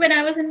this book when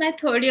I was in my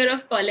 3rd year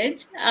of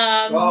college.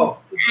 Wow.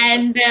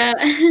 And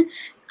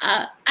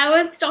I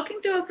was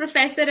talking to a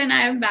professor in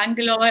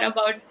Bangalore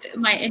about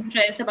my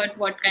interests, about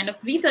what kind of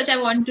research I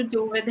want to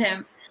do with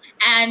him.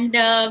 And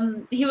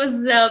he was,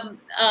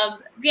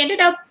 we ended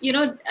up,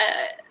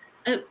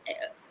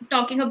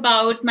 talking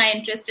about my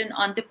interest in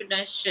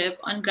entrepreneurship,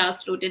 on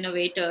grassroots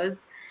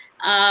innovators.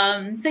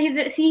 So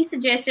he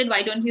suggested,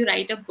 why don't you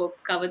write a book,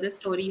 cover the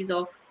stories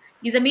of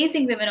these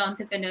amazing women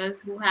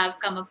entrepreneurs who have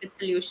come up with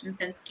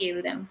solutions and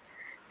scale them.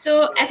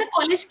 So as a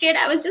college kid,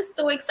 I was just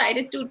so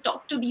excited to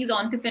talk to these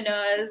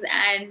entrepreneurs,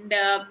 and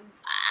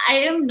I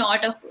am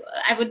not a,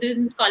 I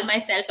wouldn't call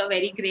myself a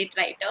very great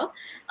writer.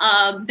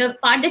 The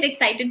part that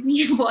excited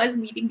me was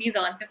meeting these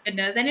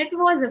entrepreneurs, and it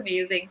was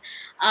amazing.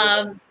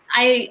 And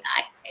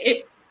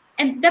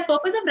the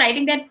purpose of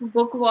writing that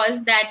book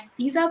was that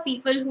these are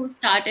people who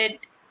started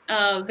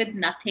with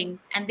nothing,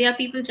 and they are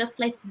people just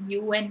like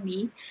you and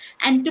me.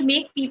 And to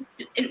make people,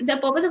 the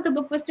purpose of the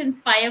book was to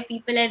inspire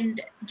people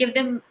and give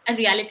them a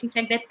reality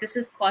check that this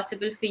is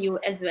possible for you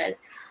as well.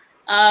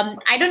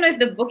 I don't know if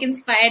the book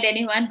inspired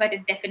anyone, but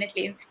it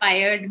definitely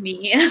inspired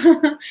me.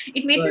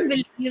 It made Right.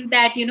 me believe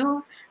that,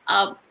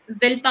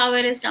 willpower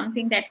is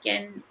something that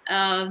can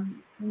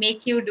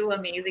make you do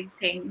amazing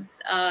things.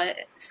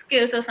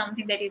 Skills are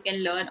something that you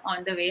can learn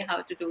on the way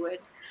how to do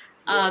it.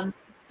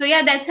 So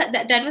yeah,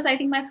 that was, I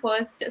think, my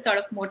first sort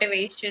of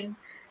motivation.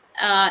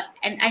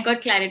 And I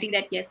got clarity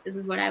that yes, this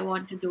is what I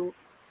want to do.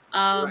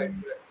 Right.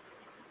 Um,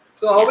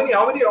 So yeah.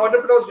 how many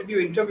entrepreneurs did you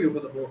interview for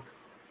the book?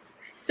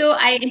 So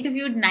I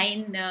interviewed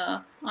 9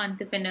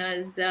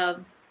 entrepreneurs.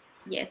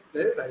 Yes,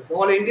 Very nice.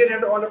 All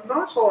Indian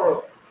entrepreneurs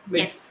or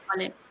yes,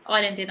 mix? all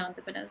Indian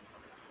entrepreneurs.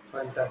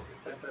 Fantastic,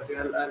 fantastic.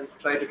 I'll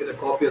try to get a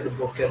copy of the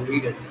book and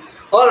read it.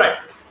 All right.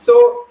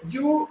 So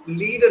you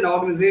lead an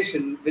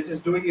organization which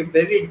is doing a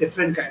very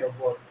different kind of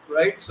work,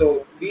 right?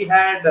 So we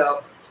had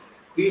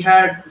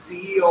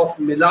CEO of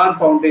Milan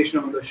Foundation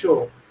on the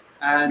show,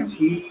 and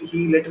Mhm.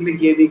 he literally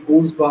gave me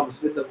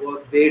goosebumps with the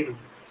work they do,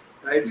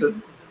 right? So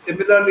Mhm.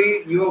 similarly,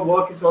 your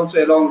work is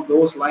also along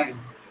those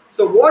lines.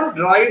 So what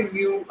drives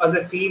you as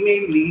a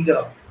female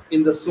leader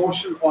in the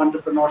social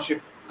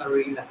entrepreneurship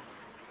arena?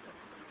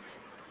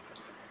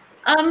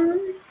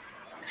 Um,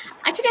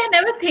 Actually, I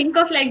never think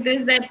of like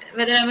this, that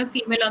whether I'm a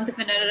female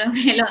entrepreneur or a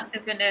male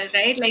entrepreneur,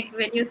 right? Like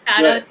when you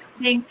start out Right,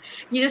 something,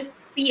 you just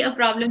see a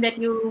problem that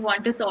you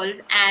want to solve,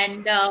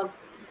 and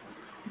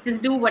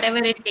just do whatever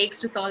it takes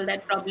to solve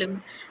that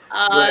problem.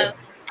 Uh, right,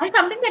 and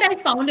something that I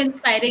found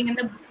inspiring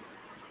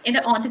in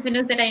the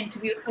entrepreneurs that I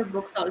interviewed for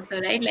books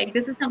also, right? Like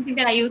this is something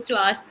that I used to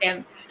ask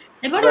them.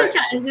 Like, what are the right,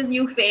 challenges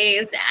you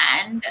faced?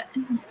 And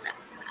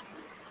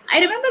I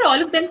remember all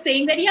of them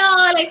saying that,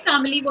 yeah, like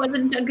family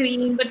wasn't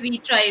agreeing, but we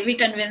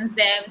convinced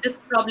them.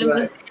 This problem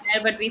was right.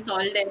 there, but we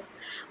solved it.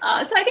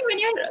 So I think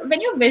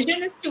when your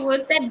vision is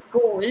towards that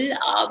goal,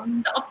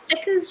 the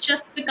obstacles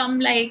just become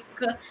like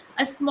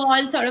a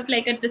small sort of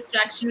like a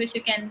distraction which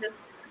you can just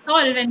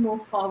solve and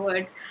move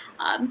forward.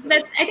 So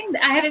that I think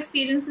I have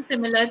experienced a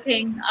similar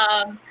thing.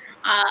 Uh,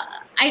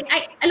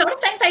 I a lot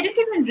of times I didn't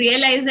even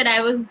realize that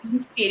I was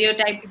being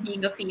stereotyped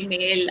being a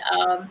female.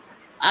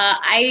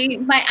 I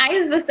my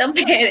eyes were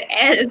somewhere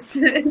else.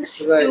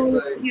 Right,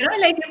 To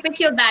right, like you pick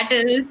your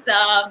battles.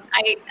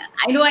 I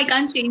know I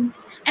can't change,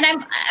 and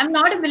I'm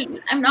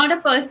not a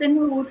person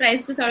who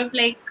tries to sort of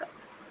like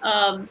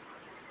um,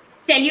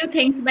 tell you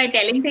things by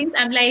telling things.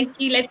 I'm like,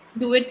 "Ki, let's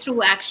do it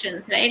through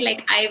actions, right?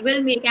 Like I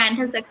will make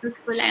Anthill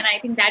successful, and I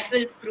think that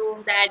will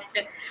prove that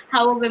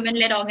how a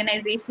women-led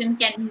organization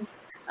can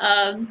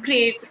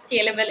create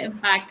scalable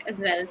impact as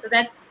well. So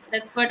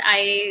that's what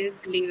I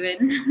believe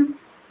in.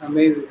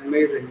 amazing,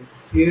 amazing.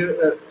 See,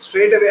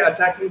 straight away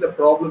attacking the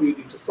problem you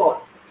need to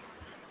solve.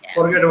 Yeah.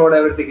 Forget about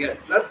everything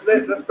else. That's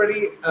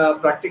pretty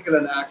practical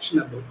and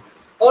actionable.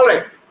 All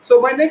right. So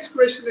my next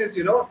question is,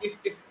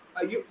 if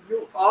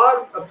you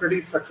are a pretty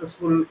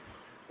successful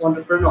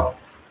entrepreneur,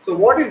 so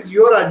what is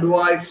your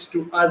advice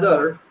to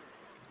other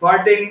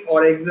budding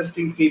or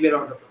existing female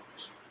entrepreneurs?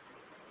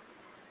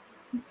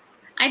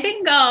 I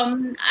think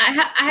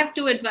I have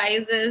two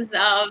advices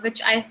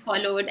which I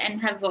followed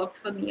and have worked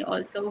for me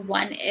also.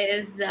 One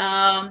is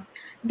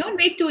don't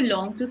wait too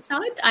long to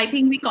start. I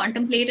think we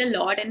contemplate a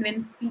lot, and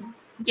when we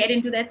get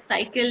into that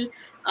cycle,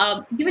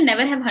 you will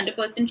never have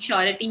 100%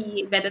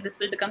 surety whether this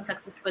will become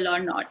successful or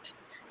not.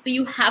 So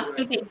you have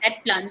to Right. take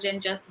that plunge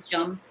and just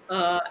jump.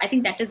 I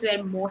think that is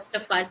where most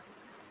of us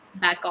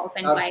back off,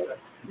 and why Abstract.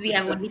 we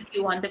have only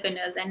few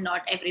entrepreneurs and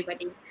not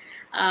everybody.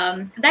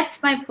 So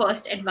that's my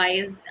first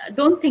advice.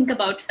 Don't think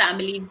about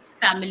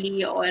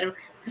family or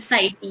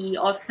society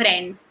or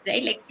friends,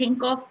 right? Like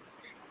think of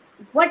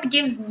what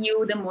gives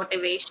you the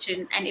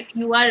motivation, and if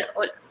you are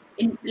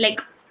in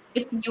like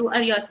if you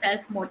are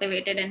yourself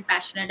motivated and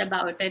passionate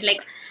about it.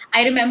 Like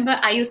I remember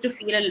I used to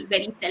feel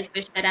very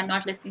selfish that I'm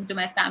not listening to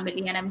my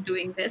family and I'm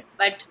doing this,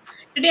 but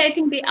today I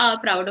think they are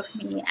proud of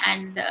me,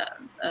 and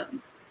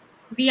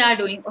we are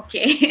doing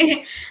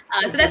okay.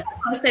 So that's my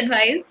first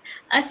advice.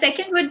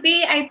 Second would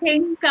be, I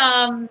think,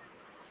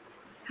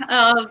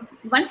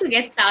 once you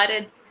get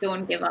started,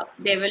 don't give up.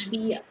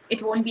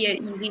 It won't be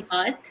an easy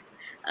path.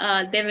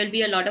 There will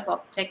be a lot of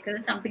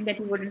obstacles, something that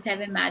you wouldn't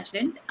have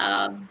imagined.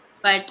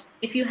 But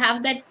if you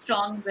have that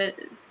strong will,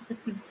 just,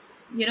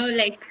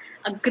 like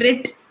a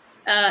grit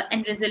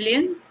and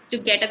resilience to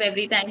get up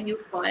every time you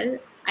fall,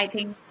 I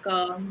think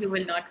you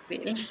will not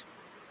fail.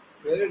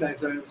 Very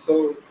nice, man.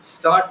 So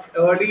start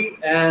early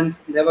and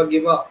never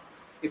give up.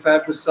 If I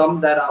have to sum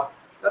that up,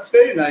 That's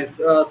very nice.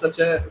 Such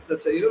a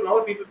a lot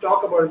of people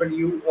talk about it, but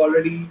you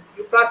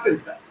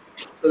practice that.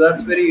 So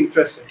that's very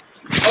interesting.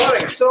 All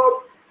right.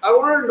 So I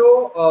want to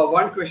know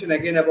one question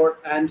again about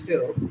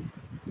Anthill.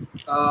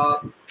 Uh,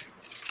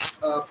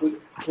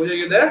 Pooja,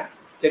 you there?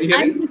 Can you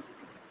hear me?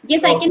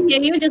 Yes, I Okay. can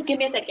hear you. Just give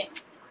me a second.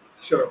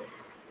 Sure.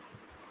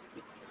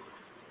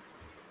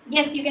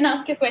 Yes, you can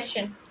ask your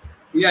question.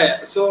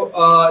 Yeah. So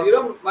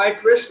my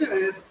question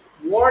is,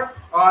 what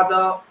are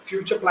the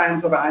future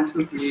plans of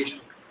Anthill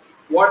Creations?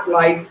 What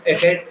lies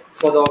ahead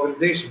for the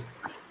organization?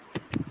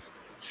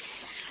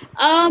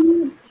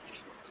 Um,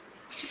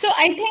 so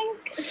I think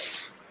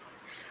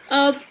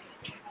uh,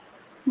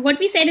 what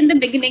we said in the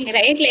beginning,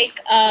 right?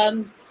 Like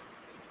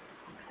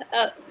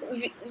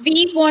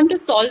we want to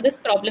solve this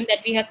problem that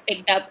we have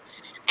picked up,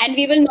 and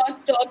we will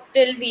not stop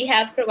till we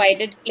have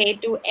provided play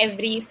to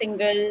every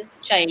single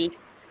child.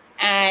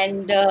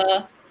 And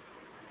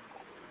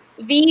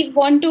we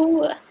want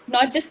to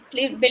not just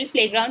build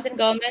playgrounds in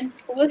government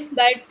schools,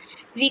 but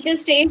reach a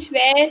stage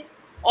where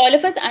all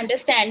of us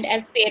understand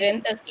as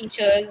parents, as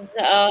teachers,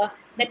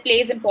 that play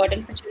is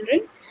important for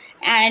children.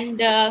 And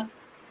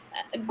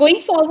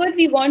going forward,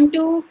 we want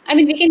to, I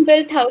mean, we can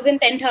build 1,000,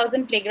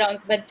 10,000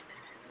 playgrounds, but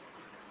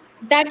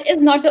that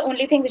is not the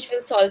only thing which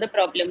will solve the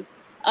problem.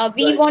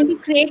 We Right. want to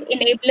create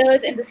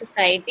enablers in the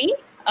society.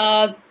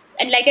 Uh,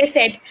 and like I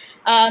said,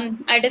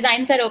 our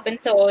designs are open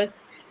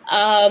source.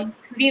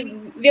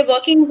 We're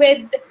working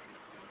with,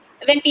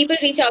 when people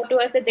reach out to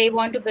us that they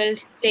want to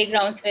build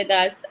playgrounds with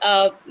us,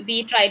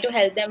 we try to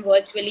help them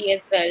virtually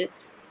as well.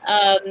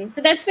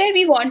 So that's where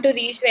we want to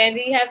reach, where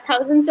we have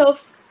thousands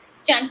of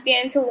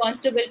champions who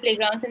wants to build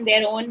playgrounds in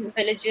their own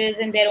villages,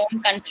 in their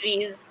own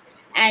countries,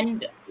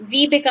 and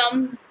we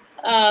become,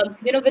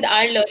 with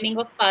our learning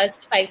of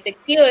past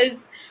 5-6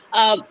 years,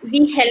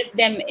 we help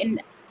them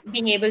in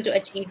being able to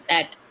achieve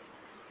that.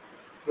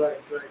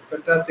 Right, right.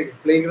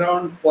 Fantastic.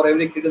 Playground for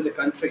every kid in the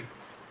country.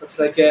 That's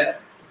like a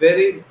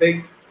very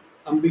big,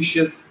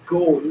 ambitious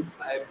goal.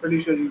 I'm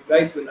pretty sure you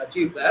guys will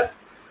achieve that.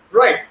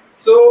 Right.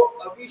 So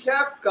we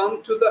have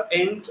come to the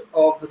end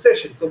of the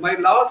session. So my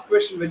last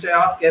question, which I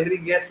ask every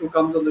guest who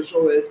comes on the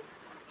show, is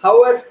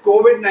how has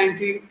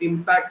COVID-19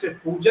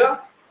 impacted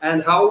Pooja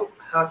and how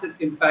has it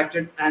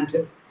impacted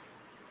Anthill?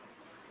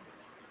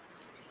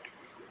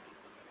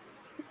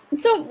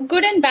 So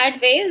good and bad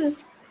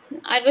ways.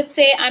 I would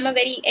say I'm a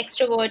very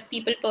extrovert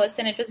people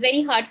person. It was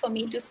very hard for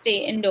me to stay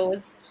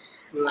indoors.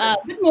 Right.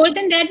 But more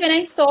than that, when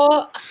I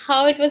saw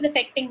how it was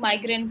affecting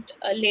migrant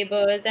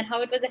laborers and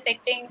how it was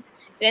affecting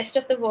rest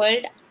of the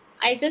world,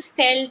 I just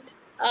felt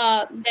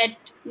that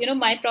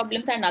my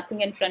problems are nothing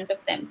in front of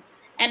them.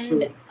 And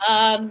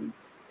True.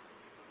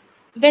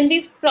 when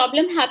these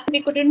problems happen,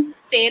 we couldn't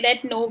say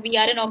that no, we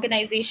are an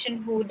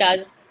organization who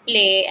does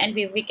play and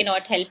we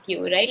cannot help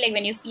you, right? Like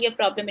when you see a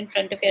problem in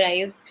front of your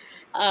eyes,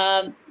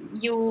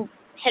 you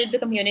help the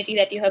community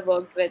that you have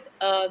worked with.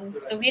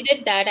 Right. So we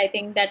did that. I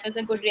think that was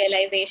a good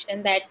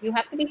realization that you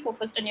have to be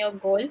focused on your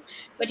goal,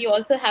 but you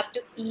also have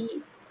to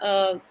see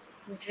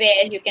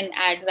where you can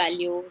add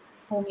value,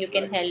 whom you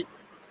can Right.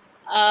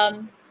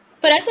 help.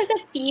 For us as a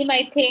team,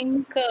 I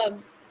think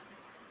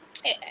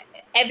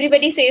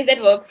everybody says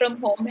that work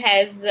from home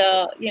has,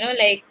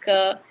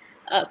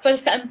 for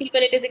some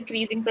people it is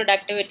increasing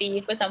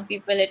productivity. For some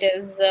people it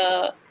is,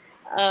 uh,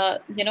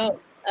 you know,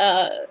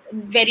 uh,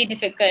 very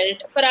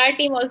difficult. For our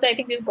team also, I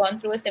think we've gone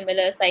through a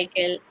similar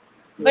cycle.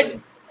 But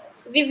Right.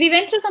 we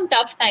went through some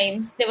tough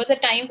times. There was a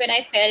time when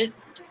I felt,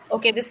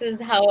 okay, this is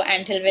how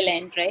Anthill will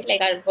end, right? Like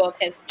our work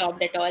has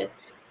stopped at all.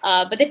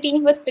 But the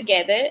team was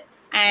together,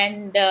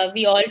 and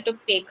we all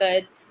took pay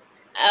cuts.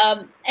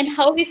 And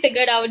how we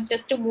figured out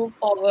just to move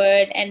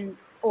forward, and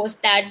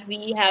post that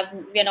we are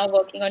now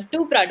working on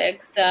 2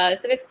 products. So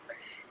we've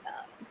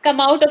come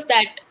out of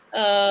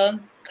that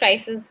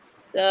crisis,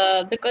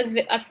 because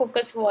our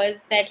focus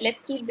was that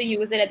let's keep the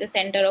user at the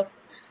center of,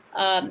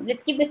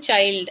 let's keep the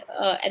child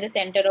at the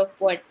center of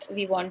what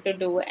we want to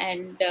do.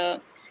 And uh,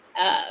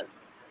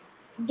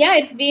 yeah,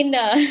 it's been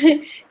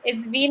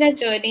it's been a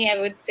journey, I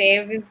would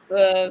say.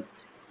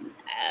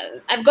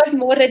 I've got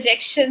more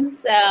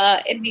rejections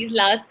in these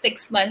last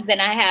 6 months than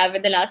I have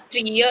in the last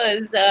 3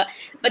 years.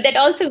 But that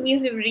also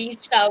means we've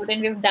reached out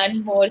and we've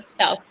done more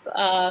stuff.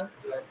 Right.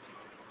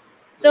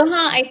 So,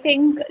 Right. I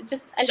think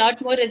just a lot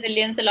more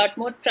resilience, a lot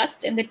more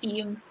trust in the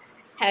team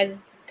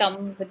has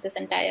come with this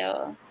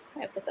entire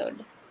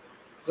episode.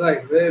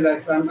 Right, very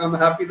nice. I'm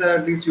happy that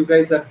at least you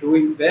guys are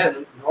doing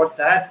well, not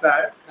that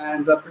bad,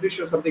 and I'm pretty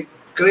sure something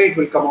great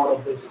will come out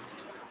of this.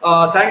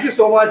 Thank you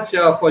so much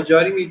for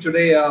joining me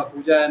today,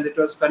 Pooja, and it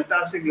was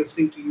fantastic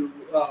listening to you.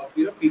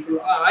 People,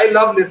 I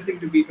love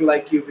listening to people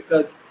like you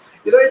because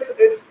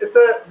it's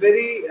a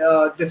very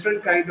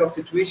different kind of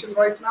situation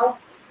right now.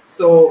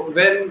 So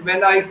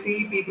when I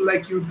see people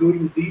like you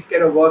doing these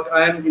kind of work,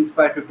 I am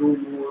inspired to do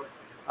more.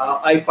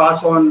 I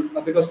pass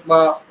on because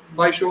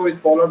my show is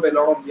followed by a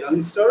lot of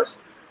youngsters.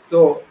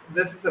 So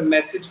this is a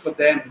message for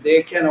them.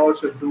 They can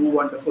also do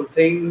wonderful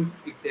things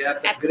if they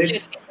have the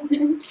grit.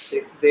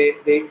 Absolutely.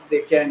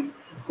 They can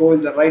go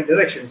in the right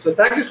direction. So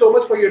thank you so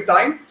much for your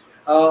time.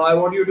 I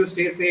want you to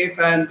stay safe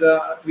and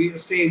we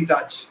stay in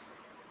touch.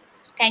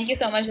 Thank you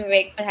so much,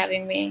 Vivek, for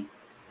having me.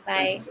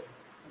 Thank you, Bye. sir.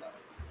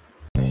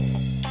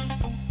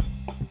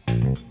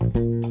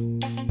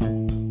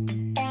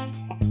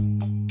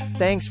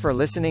 Thanks for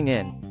listening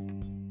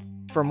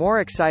in. For more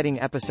exciting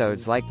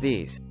episodes like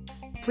these,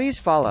 please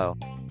follow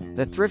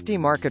the Thrifty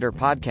Marketer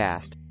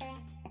Podcast.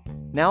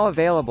 Now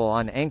available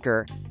on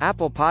Anchor,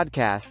 Apple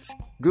Podcasts,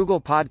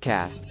 Google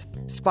Podcasts,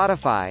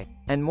 Spotify,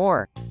 and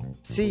more.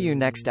 See you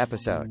next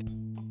episode.